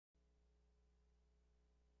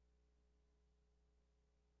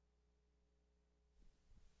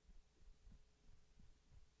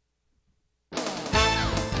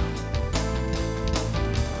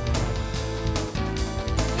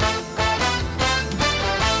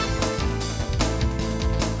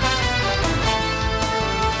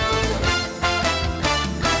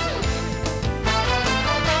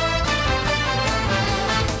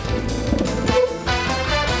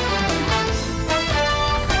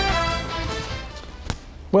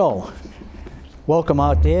Well, welcome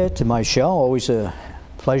out there to my show. Always a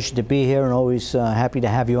pleasure to be here and always happy to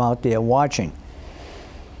have you out there watching.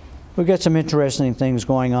 We've got some interesting things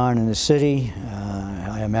going on in the city.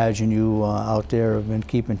 I imagine you out there have been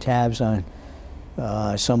keeping tabs on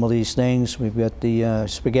some of these things. We've got the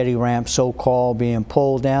spaghetti ramp, so-called, being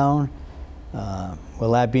pulled down.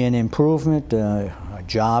 Will that be an improvement?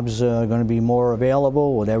 Jobs are going to be more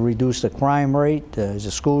available? Will that reduce the crime rate? Is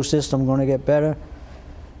the school system going to get better?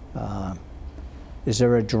 Is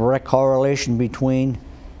there a direct correlation between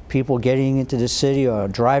people getting into the city or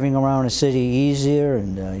driving around the city easier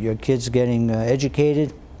and your kids getting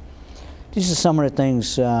educated? These are some of the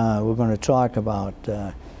things we're going to talk about.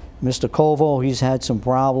 Mr. Kovo, he's had some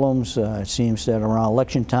problems. It seems that around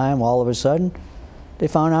election time, all of a sudden, they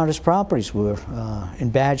found out his properties were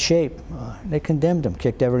in bad shape. They condemned him,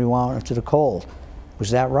 kicked everyone into the cold.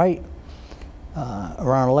 Was that right?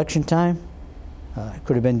 Around election time? It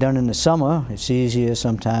could have been done in the summer. It's easier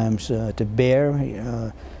sometimes to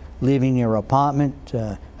bear leaving your apartment.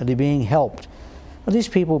 Are they being helped? Are these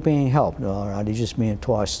people being helped, or are they just being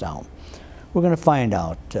tossed out? We're going to find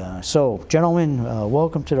out. So, gentlemen,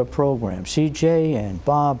 welcome to the program. CJ and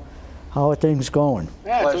Bob, how are things going?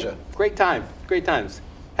 Yeah, pleasure. Great time. Great times.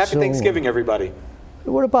 Happy Thanksgiving, everybody.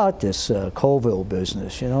 What about this Colville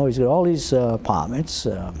business? You know, he's got all these apartments.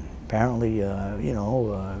 Apparently, you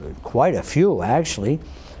know, quite a few actually,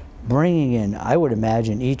 bringing in, I would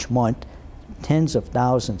imagine, each month tens of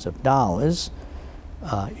thousands of dollars.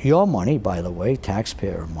 Your money, by the way,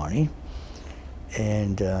 taxpayer money.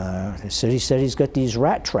 And the city said he's got these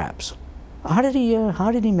rat traps. How did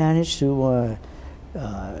he manage to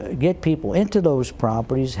get people into those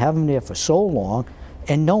properties, have them there for so long,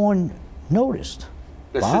 and no one noticed?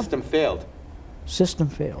 The system failed. System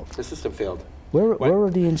failed. The system failed. Where were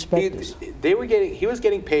the inspectors? He was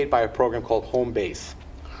getting paid by a program called Home Base,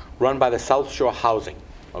 run by the South Shore Housing.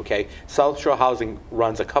 Okay, South Shore Housing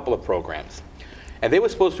runs a couple of programs, and they were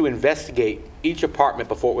supposed to investigate each apartment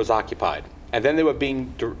before it was occupied, and then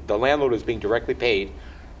the landlord was being directly paid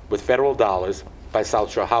with federal dollars by South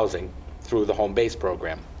Shore Housing through the Home Base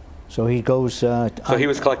program. So he goes. So he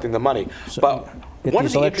was collecting the money, but. Get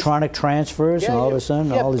these electronic transfers, and all of a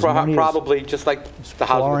sudden, all this money probably just like the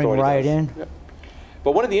housing authority right does. in. Yep.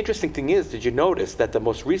 But one of the interesting things is, did you notice that the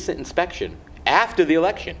most recent inspection after the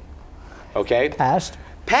election, okay, passed,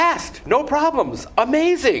 no problems,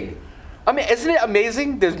 amazing. I mean, isn't it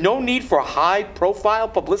amazing? There's no need for high-profile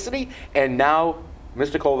publicity, and now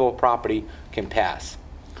Mr. Colville property can pass.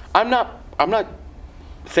 I'm not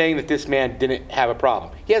saying that this man didn't have a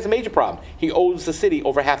problem. He has a major problem. He owes the city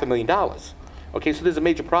over $500,000. Okay, so there's a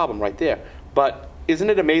major problem right there. But isn't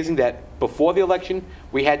it amazing that before the election,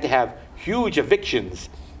 we had to have huge evictions,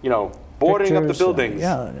 you know, boarding up the buildings.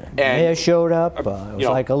 Yeah, the mayor showed up. It was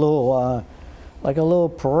like a little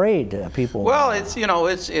parade. People. Well, it's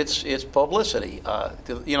it's publicity.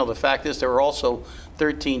 You know, the fact is there were also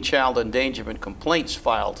 13 child endangerment complaints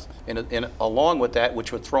filed along with that,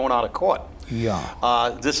 which were thrown out of court.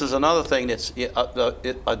 Yeah. This is another thing that's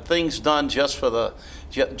things done just for the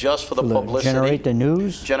publicity. Generate the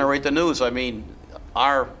news. Generate the news. I mean,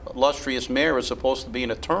 our illustrious mayor is supposed to be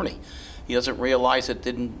an attorney. He doesn't realize it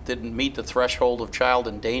didn't meet the threshold of child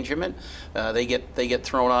endangerment. They get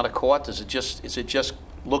thrown out of court. Is it just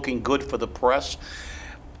looking good for the press?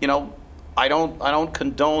 You know, I don't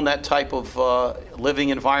condone that type of living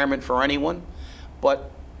environment for anyone,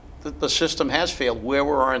 but the system has failed. Where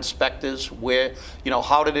were our inspectors? Where, you know,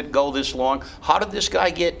 how did it go this long? How did this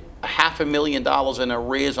guy get $500,000 in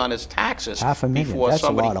arrears on his taxes? $500,000. That's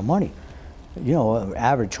a lot of money. You know,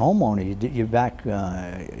 average homeowner, you back,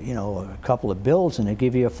 you know, a couple of bills, and they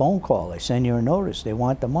give you a phone call. They send you a notice. They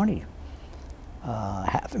want the money.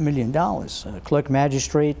 $500,000. Clerk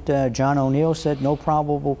Magistrate John O'Neill said no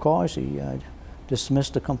probable cause. He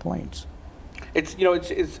dismissed the complaints. It's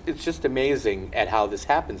it's just amazing at how this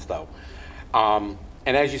happens, though. And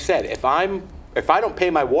as you said, if I don't pay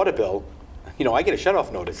my water bill, you know, I get a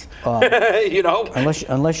shut-off notice. You know,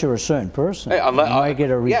 unless you're a certain person, you might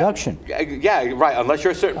get a reduction. Yeah, right. Unless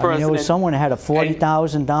you're a certain person. I mean, there was someone that had a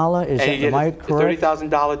 $40,000. Is that, am I correct?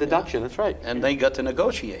 $30,000 deduction. That's right. And they got to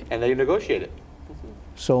negotiate. And they negotiate it.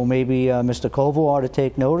 So maybe Mr. Kovo ought to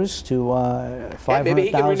take notice to $500,000. Maybe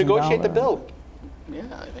he can renegotiate the bill. Yeah,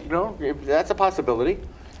 I think. You know, that's a possibility.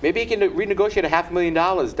 Maybe he can renegotiate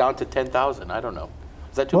 $500,000 down to $10,000. I don't know.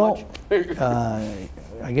 Is that too much?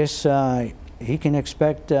 I guess he can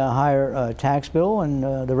expect a higher tax bill, and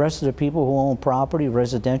the rest of the people who own property,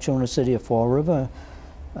 residential in the city of Fall River,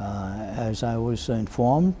 as I was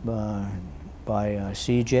informed by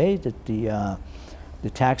CJ, that the the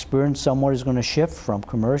tax burden somewhat is going to shift from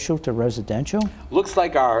commercial to residential? Looks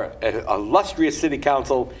like our illustrious city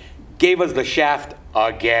council gave us the shaft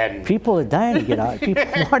again. People are dying to get out. People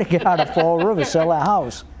want to get out of Fall River, sell a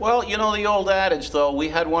house. Well, you know the old adage, though. We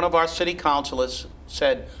had one of our city councilors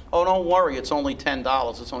said, "Oh, don't worry, it's only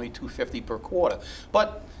 $10. It's only $2.50 per quarter."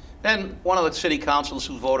 But then one of the city councilors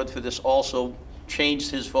who voted for this also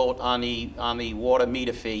changed his vote on the water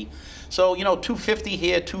meter fee. So, you know, $2.50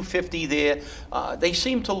 here, $2.50 there. They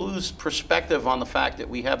seem to lose perspective on the fact that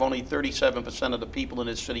we have only 37% of the people in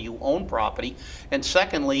this city who own property, and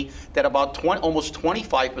secondly, that about almost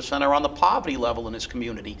 25% are on the poverty level in this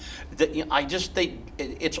community.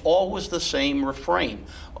 It's always the same refrain.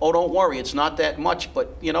 Oh, don't worry, it's not that much,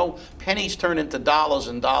 but, you know, pennies turn into dollars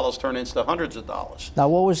and dollars turn into hundreds of dollars. Now,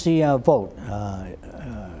 what was the vote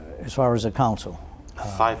as far as the council?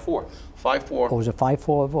 5-4. 5-4. Oh, it was a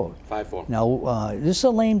 5-4 vote. 5-4. Now, this is a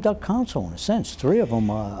lame duck council in a sense. 3 of them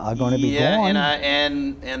are going to be gone.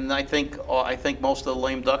 And I think most of the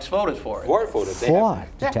lame ducks voted for it. Voted. For the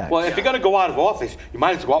tax. Well, if you're going to go out of office, you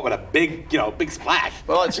might as well go out with a big splash.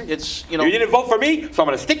 Well, it's you know. You didn't vote for me, so I'm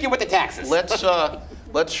going to stick you with the taxes.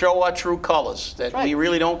 Let's show our true colors, that we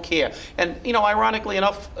really don't care. And, you know, ironically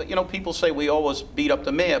enough, you know, people say we always beat up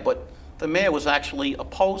the mayor, but the mayor was actually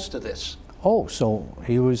opposed to this. Oh, so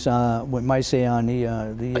he was, what might say, on the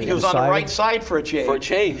he was on the right side for a change. For a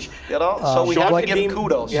change. You know, so we have to give him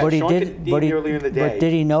kudos. Yeah, but earlier in the day. But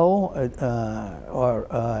did he know or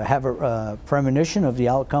have a premonition of the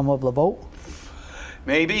outcome of the vote?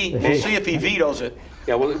 Maybe. We'll see if he vetoes it.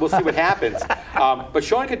 Yeah, we'll see what happens. But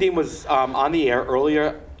Sean Kadim was on the air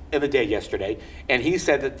earlier in the day yesterday, and he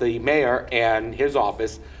said that the mayor and his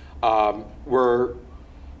office were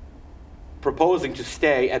proposing to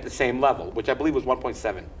stay at the same level, which I believe was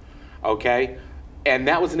 1.7, okay? And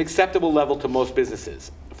that was an acceptable level to most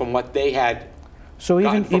businesses from what they had. So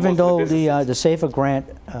even though the SAFER grant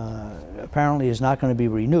apparently is not going to be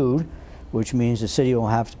renewed, which means the city will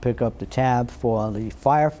have to pick up the tab for the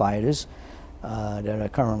firefighters that are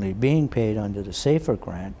currently being paid under the SAFER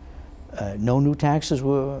grant, no new taxes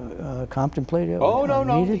were contemplated? Oh,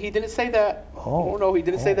 no, he didn't say that. Oh, no, he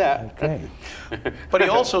didn't say that. Okay. But he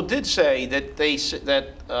also did say that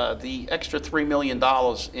the extra $3 million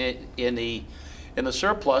in the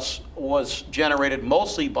surplus was generated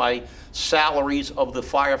mostly by salaries of the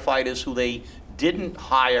firefighters who they didn't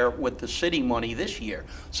hire with the city money this year.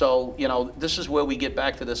 So, you know, this is where we get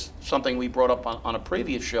back to this, something we brought up on a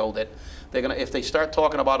previous show, that they're gonna, if they start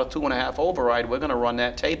talking about a 2.5 override, we're gonna run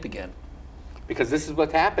that tape again. Because this is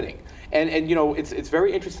what's happening. And you know, it's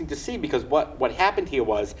very interesting to see, because what happened here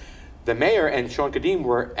was the mayor and Sean Kadim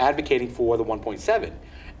were advocating for the 1.7.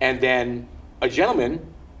 And then a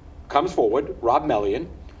gentleman comes forward, Rob Mellion,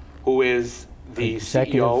 who is the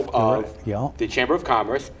CEO of the Chamber of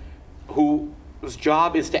Commerce, whose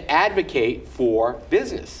job is to advocate for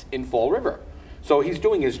business in Fall River. So he's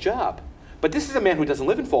doing his job. But this is a man who doesn't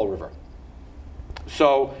live in Fall River.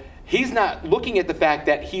 So he's not looking at the fact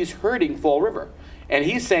that he's hurting Fall River. And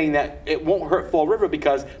he's saying that it won't hurt Fall River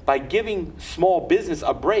because by giving small business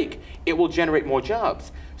a break, it will generate more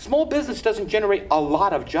jobs. Small business doesn't generate a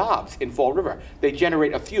lot of jobs in Fall River. They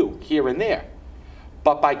generate a few here and there.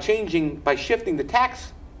 But by shifting the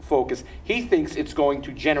tax focus, he thinks it's going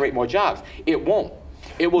to generate more jobs. It won't.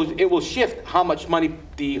 It will shift how much money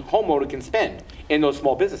the homeowner can spend in those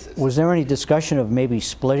small businesses. Was there any discussion of maybe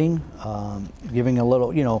splitting, giving a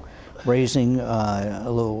little, you know, raising a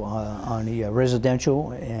little on the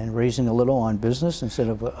residential and raising a little on business instead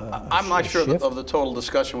of I'm not sure of the total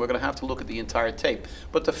discussion. We're going to have to look at the entire tape.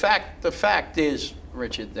 But the fact is,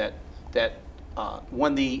 Richard, that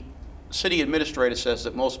when the city administrator says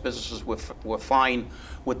that most businesses were fine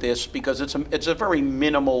with this because it's a very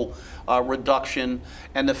minimal reduction,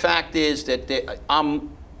 and the fact is that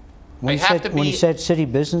when he said city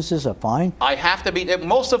businesses are fine, I have to be.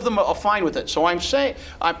 Most of them are fine with it. So I'm saying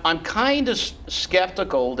I'm kind of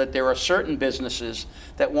skeptical that there are certain businesses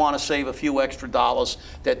that want to save a few extra dollars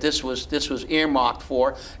that this was earmarked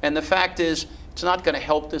for. And the fact is, it's not going to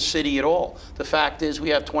help the city at all. The fact is, we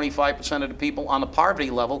have 25% of the people on the poverty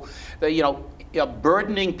level. That, you know,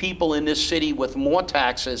 burdening people in this city with more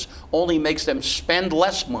taxes only makes them spend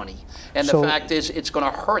less money. And the fact is, it's going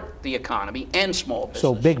to hurt the economy and small business.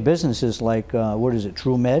 So big businesses like, what is it,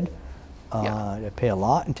 TrueMed, they pay a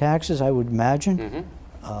lot in taxes, I would imagine.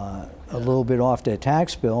 Mm-hmm. A little bit off their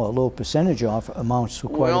tax bill, a little percentage off amounts to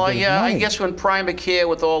quite a bit of money. I guess when Primacare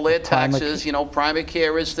with all their taxes, you know,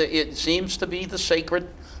 Primacare it seems to be the sacred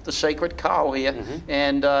cow here. Mm-hmm.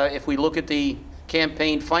 And if we look at the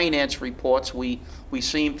campaign finance reports, we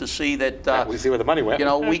seem to see that we see where the money went. You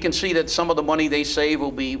know, we can see that some of the money they save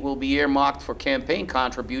will be earmarked for campaign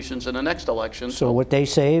contributions in the next election. So what they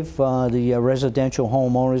save, the residential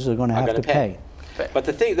homeowners are going to have to pay. But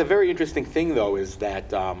the very interesting thing, though, is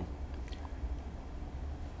that, and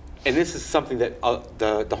this is something that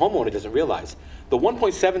the homeowner doesn't realize, the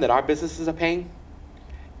 1.7 that our businesses are paying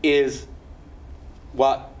is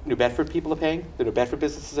what New Bedford people are paying, the New Bedford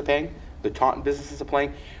businesses are paying, the Taunton businesses are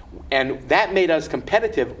paying, and that made us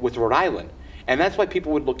competitive with Rhode Island. And that's why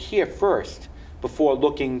people would look here first before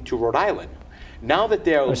looking to Rhode Island. Now that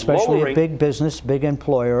they're especially lowering, a big business, big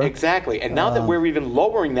employer. Exactly, and now that we're even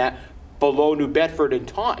lowering that below New Bedford and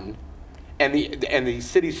Taunton, and the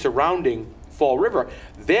cities surrounding Fall River,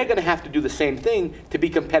 they're going to have to do the same thing to be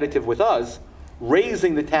competitive with us,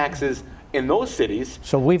 raising the taxes in those cities.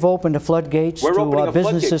 So we've opened the floodgates to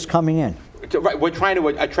businesses coming in. Right, we're trying to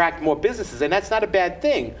attract more businesses, and that's not a bad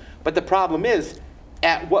thing. But the problem is,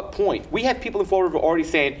 at what point? We have people in Fall River already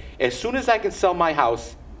saying, as soon as I can sell my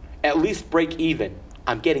house, at least break even,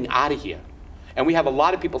 I'm getting out of here. And we have a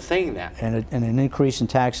lot of people saying that. And an increase in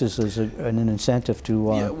taxes is an incentive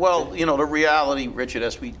to... yeah, well, you know, the reality, Richard,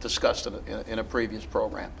 as we discussed in a previous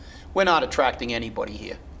program, we're not attracting anybody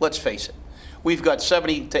here. Let's face it. We've got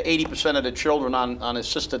 70 to 80% of the children on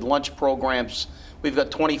assisted lunch programs. We've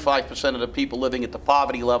got 25% of the people living at the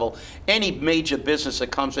poverty level. Any major business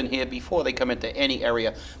that comes in here, before they come into any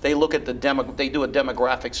area, they look at they do a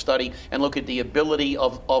demographic study and look at the ability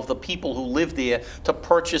of the people who live there to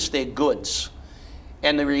purchase their goods.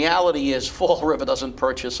 And the reality is, Fall River doesn't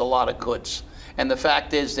purchase a lot of goods. And the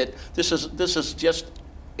fact is that this is just,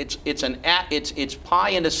 it's pie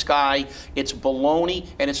in the sky, it's baloney,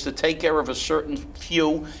 and it's to take care of a certain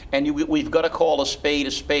few, and we've got to call a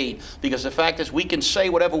spade, because the fact is we can say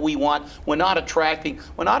whatever we want. We're not attracting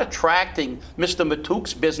Mr.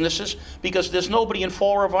 Matuk's businesses, because there's nobody in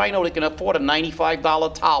Fall River I know that can afford a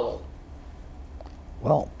 $95 towel.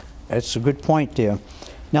 Well, that's a good point there.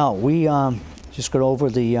 Now, we just got over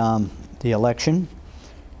the election,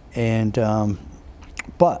 and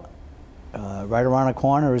but right around the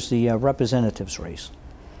corner is the representatives race.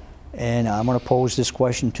 And I'm going to pose this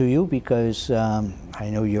question to you because I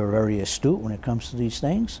know you're very astute when it comes to these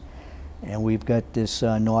things. And we've got this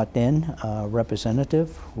North End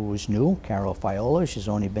representative who is new, Carol Fiola. She's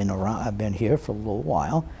only been here for a little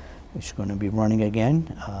while. She's going to be running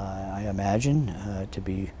again, I imagine, to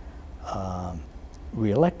be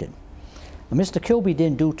re-elected. Now, Mr. Kilby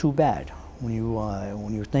didn't do too bad when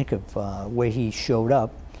you think of where he showed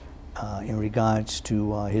up in regards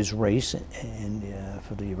to his race and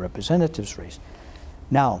for the representatives race.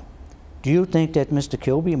 Now, do you think that Mr.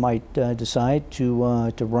 Kilby might decide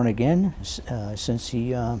to run again since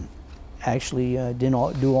he actually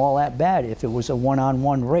didn't do all that bad if it was a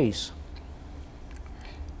one-on-one race?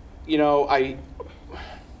 You know,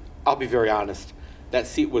 I'll be very honest. That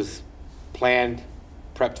seat was planned,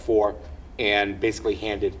 prepped for, and basically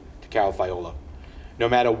handed to Carol Fiola. No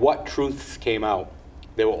matter what truths came out,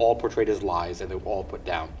 they were all portrayed as lies, and they were all put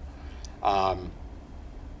down.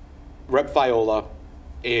 Rep Fiola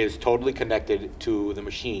is totally connected to the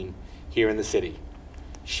machine here in the city.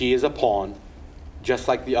 She is a pawn, just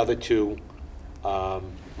like the other two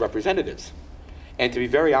representatives. And to be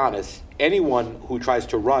very honest, anyone who tries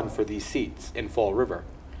to run for these seats in Fall River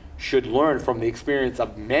should learn from the experience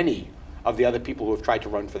of many of the other people who have tried to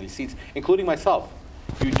run for these seats, including myself.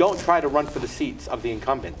 You don't try to run for the seats of the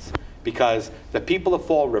incumbents, because the people of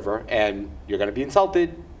Fall River, and you're going to be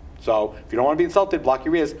insulted, so if you don't want to be insulted, block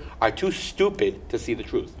your ears, are too stupid to see the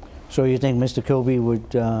truth. So you think Mr. Kilby would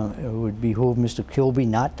behoove Mr. Kilby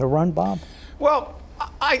not to run, Bob? Well,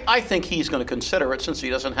 I think he's going to consider it, since he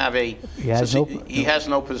doesn't have he has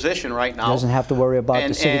no position right now. Doesn't have to worry about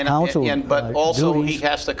the city council but also duties. He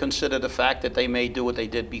has to consider the fact that they may do what they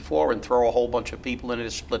did before and throw a whole bunch of people in it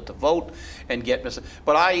to split the vote and get Mr.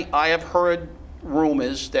 But I have heard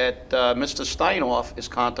rumors that Mr. Steinoff is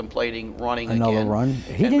contemplating running again. Another run.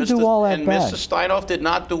 He didn't do all that bad. And Mr. Steinoff did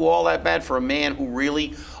not do all that bad for a man who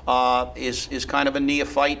really is kind of a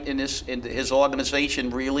neophyte in his organization.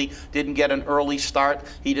 Really didn't get an early start.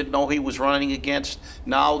 He didn't know he was running against.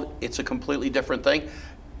 Now it's a completely different thing.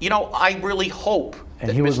 You know, I really hope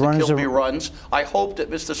that Mr. Kilby runs. I hope that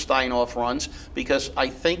Mr. Steinoff runs, because I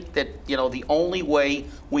think that, you know, the only way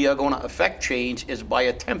we are going to affect change is by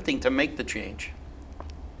attempting to make the change.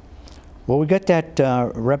 Well, we got that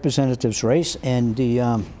representatives race, and the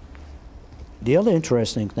other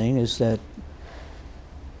interesting thing is that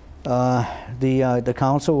the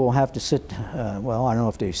council will have to sit. Well, I don't know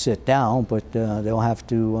if they sit down, but they'll have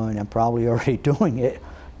to, and they're probably already doing it,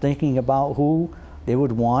 thinking about who they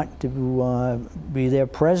would want to be their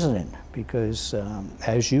president, because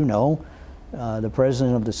as you know, the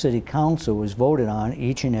president of the city council is voted on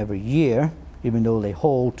each and every year, even though they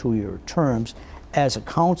hold 2-year terms. As a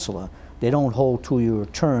councilor, they don't hold 2-year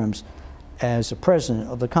terms as the president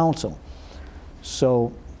of the council.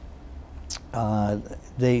 So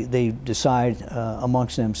they decide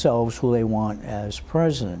amongst themselves who they want as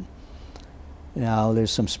president. Now,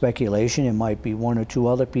 there's some speculation. It might be 1 or 2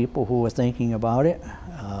 other people who are thinking about it,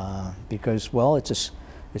 because, well, it's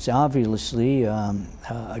obviously a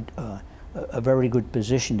very good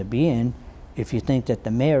position to be in if you think that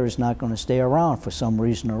the mayor is not going to stay around for some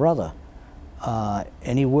reason or other.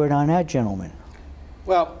 Any word on that, gentlemen?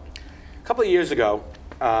 Well, a couple of years ago,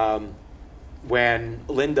 when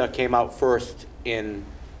Linda came out first in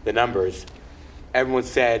the numbers, everyone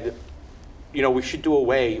said, you know, we should do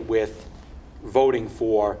away with voting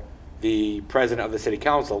for the president of the city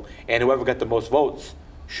council, and whoever got the most votes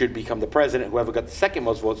should become the president. Whoever got the second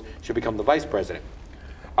most votes should become the vice president.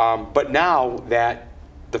 But now that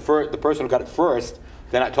the person who got it first,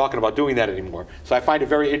 they're not talking about doing that anymore. So I find it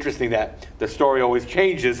very interesting that the story always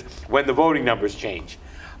changes when the voting numbers change.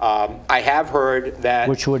 I have heard that...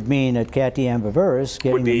 Which would mean that Kathy Ann Viveris,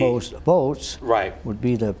 getting the most votes, right, would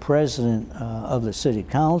be the president of the city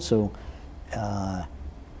council.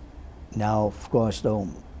 Now, of course, though,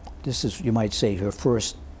 this is, you might say, her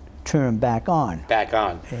first term back on. Back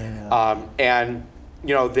on. And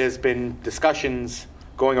you know, there's been discussions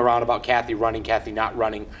going around about Kathy running, Kathy not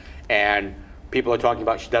running, and people are talking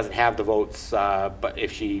about she doesn't have the votes, but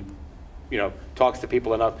if she, you know, talks to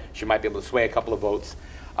people enough, she might be able to sway a couple of votes.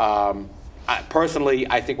 Personally,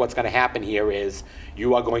 I think what's going to happen here is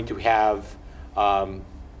you are going to have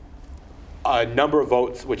a number of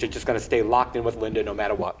votes which are just going to stay locked in with Linda no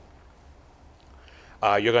matter what.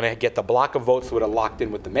 You're going to get the block of votes that are locked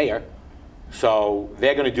in with the mayor, so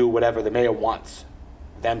they're going to do whatever the mayor wants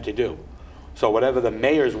them to do. So whatever the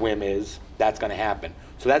mayor's whim is, that's going to happen.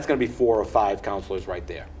 So that's going to be 4 or 5 councilors right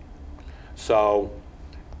there. So,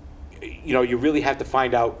 you know, you really have to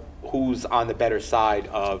find out who's on the better side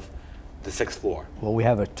of the 6th floor. Well, we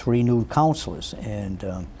have 3 new councilors,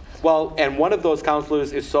 and well, and one of those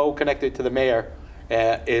councilors is so connected to the mayor,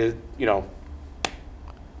 is, you know,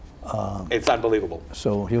 it's unbelievable.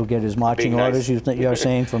 So he'll get his marching orders, you're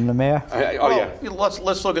saying, from the mayor? Well, yeah.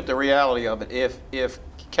 Let's look at the reality of it. If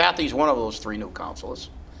Kathy's one of those 3 new councilors,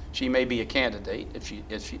 she may be a candidate.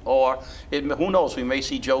 Who knows? We may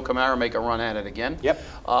see Joe Camara make a run at it again. Yep.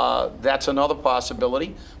 That's another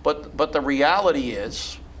possibility. But the reality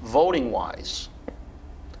is, voting-wise,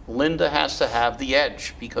 Linda has to have the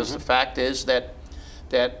edge, because the fact is that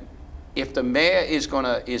if the mayor is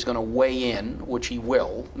gonna weigh in, which he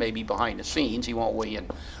will, maybe behind the scenes, he won't weigh in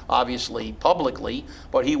obviously publicly,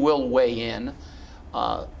 but he will weigh in.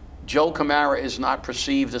 Joe Camara is not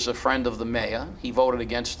perceived as a friend of the mayor. He voted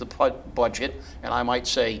against the budget, and I might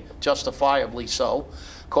say justifiably so.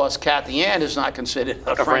 Of course, Kathy Ann is not considered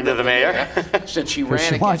a friend of the mayor since she ran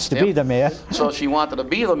against him. She wants to be the mayor. So she wanted to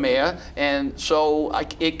be the mayor, and so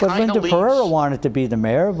it kind of leaves... Linda Pereira wanted to be the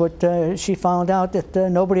mayor, but she found out that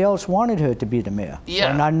nobody else wanted her to be the mayor.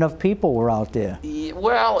 Yeah. Or not enough people were out there. Yeah,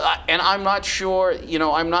 well, and I'm not sure, you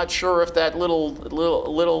know, I'm not sure if that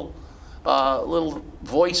little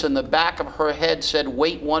voice in the back of her head said,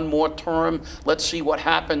 wait 1 more term, let's see what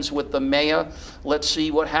happens with the mayor, let's see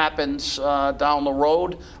what happens down the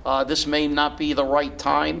road. This may not be the right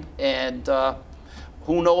time, and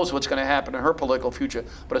who knows what's going to happen in her political future.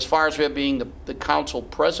 But as far as her being the council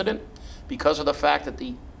president, because of the fact that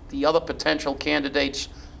the other potential candidates,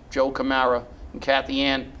 Joe Camara and Kathy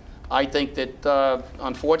Ann, I think that,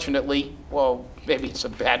 unfortunately, well, maybe it's a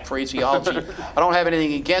bad phraseology. I don't have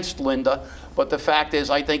anything against Linda, but the fact is,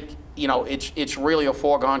 I think, you know, it's really a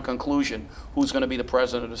foregone conclusion who's going to be the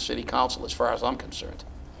president of the city council, as far as I'm concerned.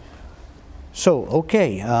 So,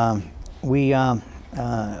 okay, or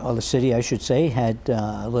the city, I should say, had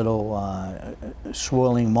a little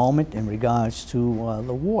swirling moment in regards to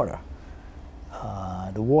the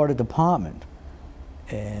water department.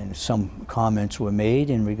 And some comments were made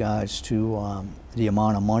in regards to the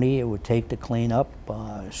amount of money it would take to clean up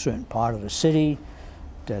a certain part of the city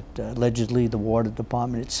that allegedly the water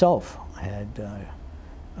department itself had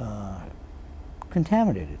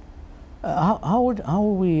contaminated. How are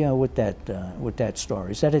we with that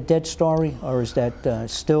story? Is that a dead story, or is that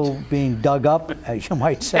still being dug up, as you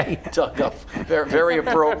might say? Dug up. Very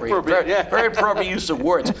appropriate. Very appropriate use of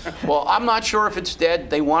words. Well, I'm not sure if it's dead.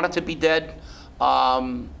 They want it to be dead.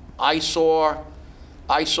 I saw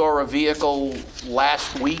a vehicle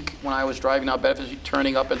last week when I was driving out Bedford,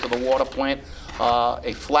 turning up into the water plant.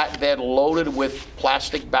 a flatbed loaded with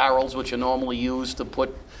plastic barrels, which are normally used to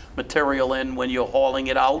put material in when you're hauling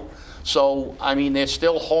it out. So, I mean, they're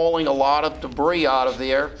still hauling a lot of debris out of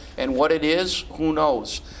there, and what it is, who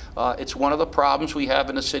knows? It's one of the problems we have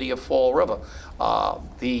in the city of Fall River.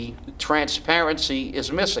 The transparency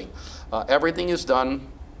is missing. Everything is done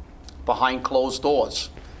behind closed doors,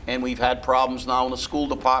 and we've had problems now in the school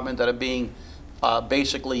department that are being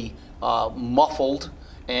basically muffled,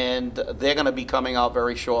 and they're going to be coming out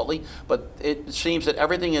very shortly. But it seems that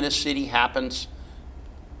everything in this city happens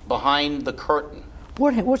behind the curtain.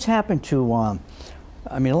 What's happened to,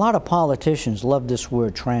 I mean, a lot of politicians love this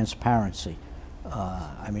word transparency.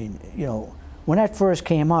 I mean, you know, when that first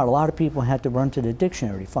came out, a lot of people had to run to the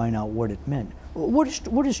dictionary to find out what it meant.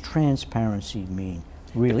 What does transparency mean,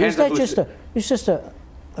 really? Is that just a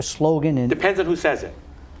slogan? And depends on who says it.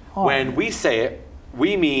 Oh. When we say it,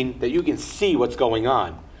 we mean that you can see what's going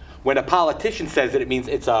on. When a politician says it, it means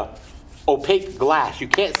it's a opaque glass. You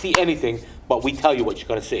can't see anything, but we tell you what you're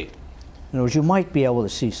going to see. In other words, you might be able to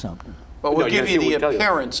see something. But we'll give you the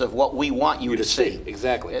appearance of what we want you to see.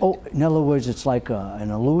 Exactly. Oh, in other words, it's like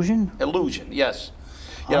an illusion? Illusion, yes.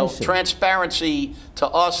 You know, transparency to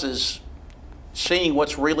us is seeing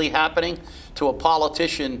what's really happening. To a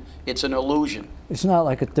politician, it's an illusion. It's not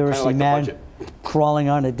like a thirsty man crawling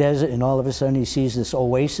on a desert and all of a sudden he sees this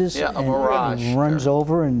oasis a mirage. And runs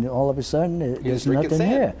over and all of a sudden there's nothing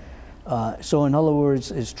there. So in other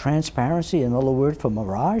words, is transparency another word for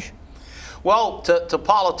mirage? Well, to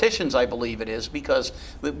politicians, I believe it is, because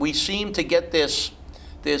we seem to get this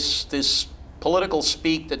political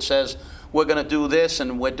speak that says we're going to do this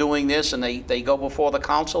and we're doing this, and they go before the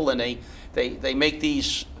council and they make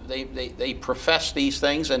these. They profess these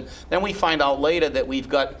things, and then we find out later that we've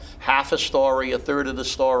got half a story, a third of the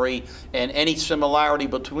story, and any similarity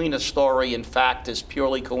between a story and fact is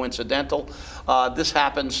purely coincidental. This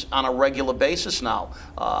happens on a regular basis now.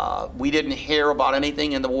 We didn't hear about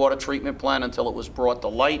anything in the water treatment plant until it was brought to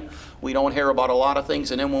light. We don't hear about a lot of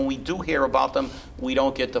things, and then when we do hear about them, we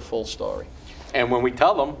don't get the full story. And when we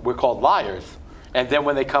tell them, we're called liars. And then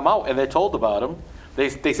when they come out and they're told about them, they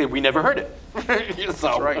say, we never heard it.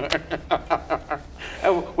 So, that's right.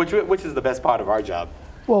 which is the best part of our job?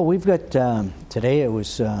 Well, we've got, today it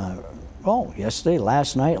was, yesterday,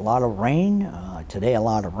 last night, a lot of rain. Today, a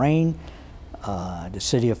lot of rain. The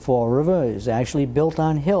city of Fall River is actually built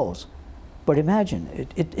on hills. But imagine,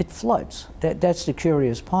 it floods. That's the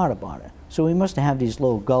curious part about it. So we must have these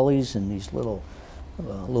little gullies and these little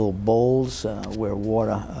bowls where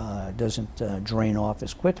water doesn't drain off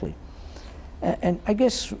as quickly. And I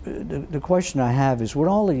guess the question I have is, with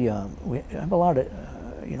all the, we have a lot of,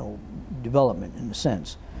 development in a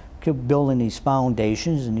sense. Keep building these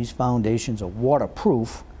foundations, and these foundations are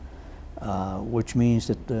waterproof, which means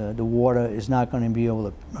that the water is not going to be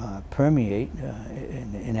able to permeate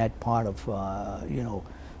in that part of,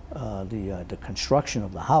 the construction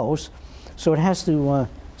of the house. So it has to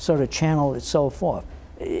sort of channel itself off.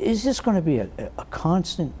 Is this going to be a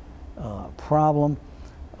constant problem?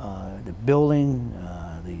 The building,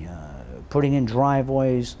 putting in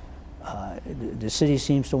driveways. The city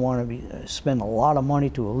seems to want to spend a lot of money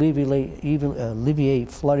to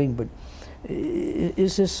alleviate flooding, but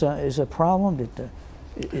is this is a problem that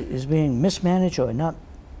is being mismanaged or not?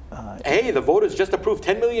 Hey, the voters just approved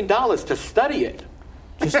 $10 million to study it.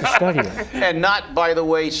 Just to study it. And not, by the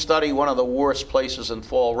way, study one of the worst places in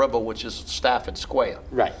Fall River, which is Stafford Square.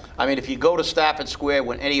 Right. I mean, if you go to Stafford Square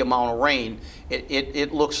with any amount of rain,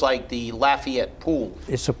 it looks like the Lafayette Pool.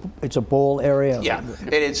 It's a bowl area. Yeah,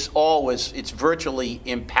 it's virtually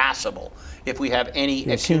impassable if we have any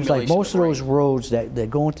accumulation. It seems like most of those roads that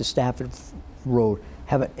go into Stafford Road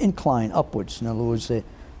have an incline upwards. In other words,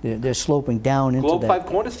 they're sloping down into Globe that. Five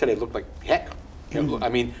Corners today looked like heck. I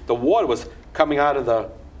mean, the water was coming out of the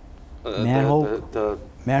manhole cover?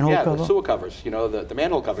 The sewer covers, the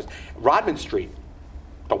manhole covers. Rodman Street,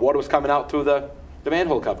 the water was coming out through the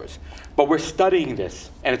manhole covers. But we're studying this,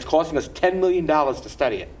 and it's costing us $10 million to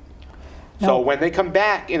study it. So when they come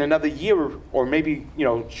back in another year or maybe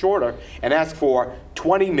shorter and ask for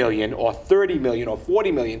 20 million or 30 million or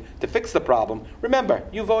 40 million to fix the problem, remember,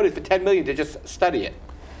 you voted for 10 million to just study it.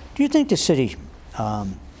 Do you think the city,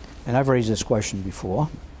 and I've raised this question before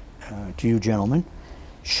to you gentlemen,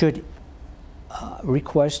 should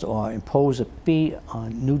request or impose a fee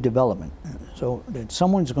on new development? So that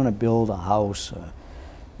someone's going to build a house,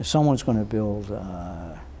 if someone's going to build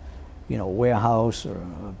a warehouse or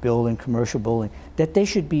a building, commercial building, that they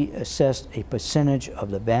should be assessed a percentage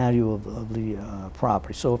of the value of the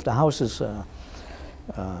property. So if the house is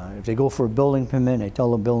If they go for a building permit, they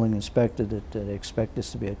tell the building inspector that they expect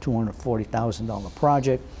this to be a $240,000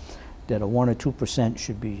 project, that a 1 or 2%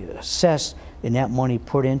 should be assessed, and that money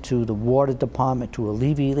put into the water department to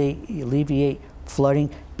alleviate flooding,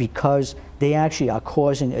 because they actually are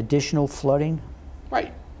causing additional flooding.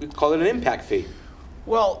 Right. We call it an impact fee.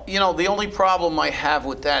 Well, you know, the only problem I have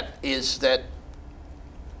with that is that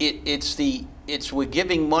we're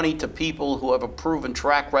giving money to people who have a proven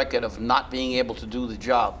track record of not being able to do the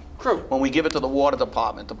job. True. When we give it to the water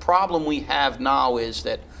department. The problem we have now is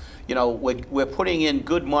that, you know, we're putting in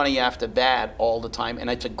good money after bad all the time, and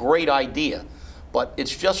it's a great idea. But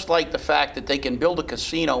it's just like the fact that they can build a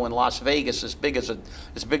casino in Las Vegas as big as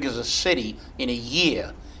a city in a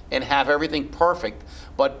year and have everything perfect.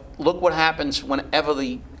 But look what happens whenever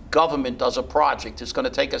the government does a project. It's going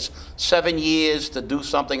to take us 7 years to do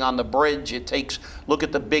something on the bridge. Look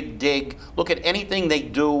at the big dig. Look at anything they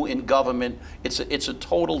do in government. It's a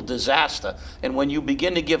total disaster. And when you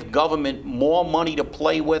begin to give government more money to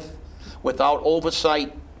play with without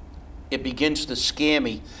oversight, it begins to scare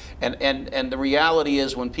me. And the reality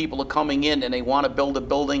is, when people are coming in and they want to build a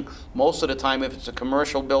building, most of the time, if it's a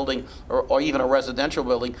commercial building or even a residential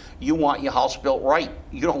building, you want your house built right.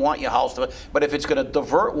 You don't want your house to, but if it's going to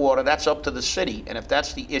divert water, that's up to the city. And if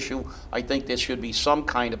that's the issue, I think there should be some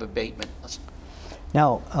kind of abatement.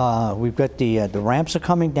 Now, we've got the ramps are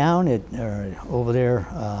coming down over there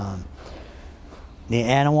near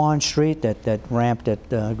Anawan Street, that ramp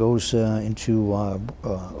that goes into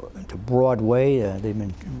Broadway. They've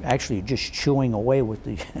been actually just chewing away with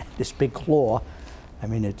this big claw. I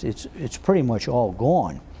mean, it's pretty much all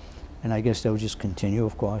gone, and I guess they'll just continue,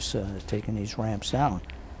 of course, taking these ramps down.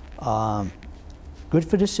 Good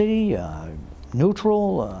for the city,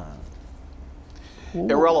 neutral,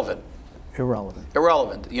 irrelevant. Irrelevant.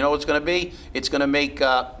 Irrelevant. You know what it's going to be? It's going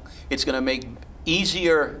to make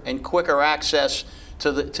easier and quicker access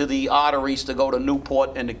to the arteries to go to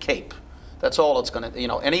Newport and the Cape. That's all it's going to, you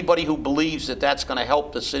know, anybody who believes that that's going to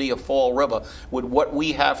help the city of Fall River with what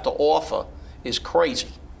we have to offer is crazy.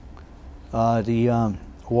 The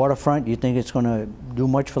waterfront, you think it's going to do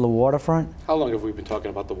much for the waterfront? How long have we been talking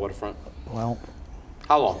about the waterfront? Well,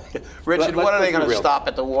 how long? Richard, what are they going to stop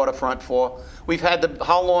at the waterfront for? We've had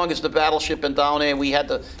how long has the battleship been down there? We had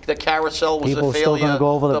the carousel was people a failure. Still going to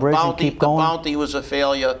go over the bridge and keep going? The bounty was a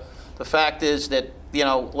failure. The fact is that, you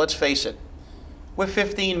know, let's face it, we're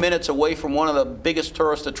 15 minutes away from one of the biggest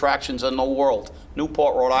tourist attractions in the world,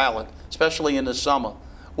 Newport, Rhode Island, especially in the summer,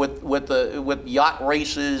 with yacht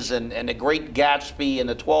races and the Great Gatsby and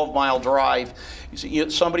the 12-mile drive.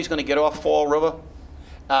 Somebody's going to get off Fall River.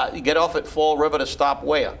 Get off at Fall River to stop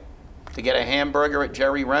where? To get a hamburger at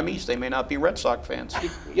Jerry Remy's? They may not be Red Sox fans.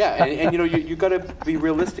 Yeah, and you know, you got to be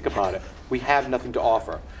realistic about it. We have nothing to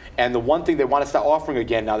offer. And the one thing they want to start offering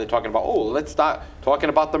again now, they're talking about, oh, let's start talking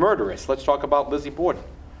about the murderess. Let's talk about Lizzie Borden.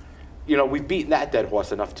 You know, we've beaten that dead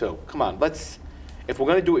horse enough too. Come on, if we're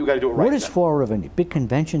going to do it, we've got to do it right. What is Fall River? Big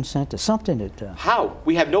convention center? Something that... How?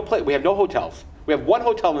 We have no place. We have no hotels. We have one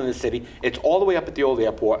hotel in the city. It's all the way up at the old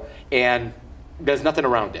airport, and there's nothing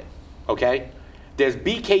around it, okay? There's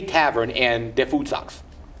BK Tavern, and their food sucks.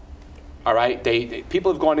 All right?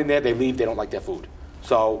 People have gone in there, they leave, they don't like their food.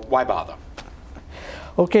 So why bother?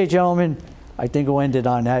 Okay, gentlemen, I think we'll end it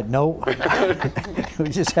on that note. We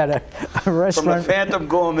just had a restaurant. From the Phantom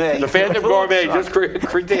Gourmet. The Phantom Gourmet just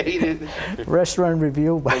created. Restaurant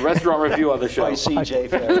review. The restaurant review of the show. By C.J.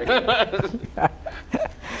 Ferry.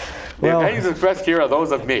 The opinions expressed here are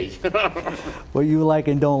those of me. What you like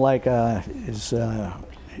and don't like is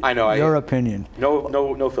I know, your opinion.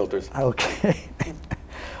 No filters. Okay.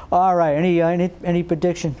 All right. Any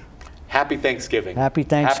prediction? Happy Thanksgiving. Happy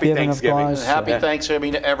Thanksgiving, of course. Happy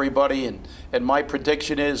Thanksgiving to everybody, and my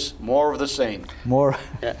prediction is more of the same. More.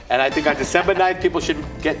 Yeah. And I think on December 9th, people should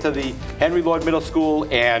get to the Henry Lord Middle School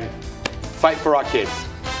and fight for our kids.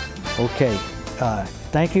 Okay.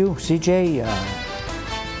 Thank you, CJ.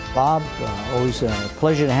 Bob, always a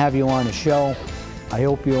pleasure to have you on the show. I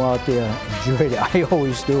hope you out there enjoyed it. I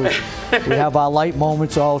always do. We have our light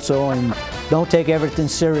moments also, and don't take everything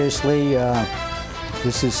seriously.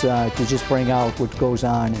 This is to just bring out what goes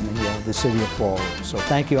on in the city of Fall River. So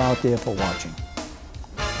thank you out there for watching.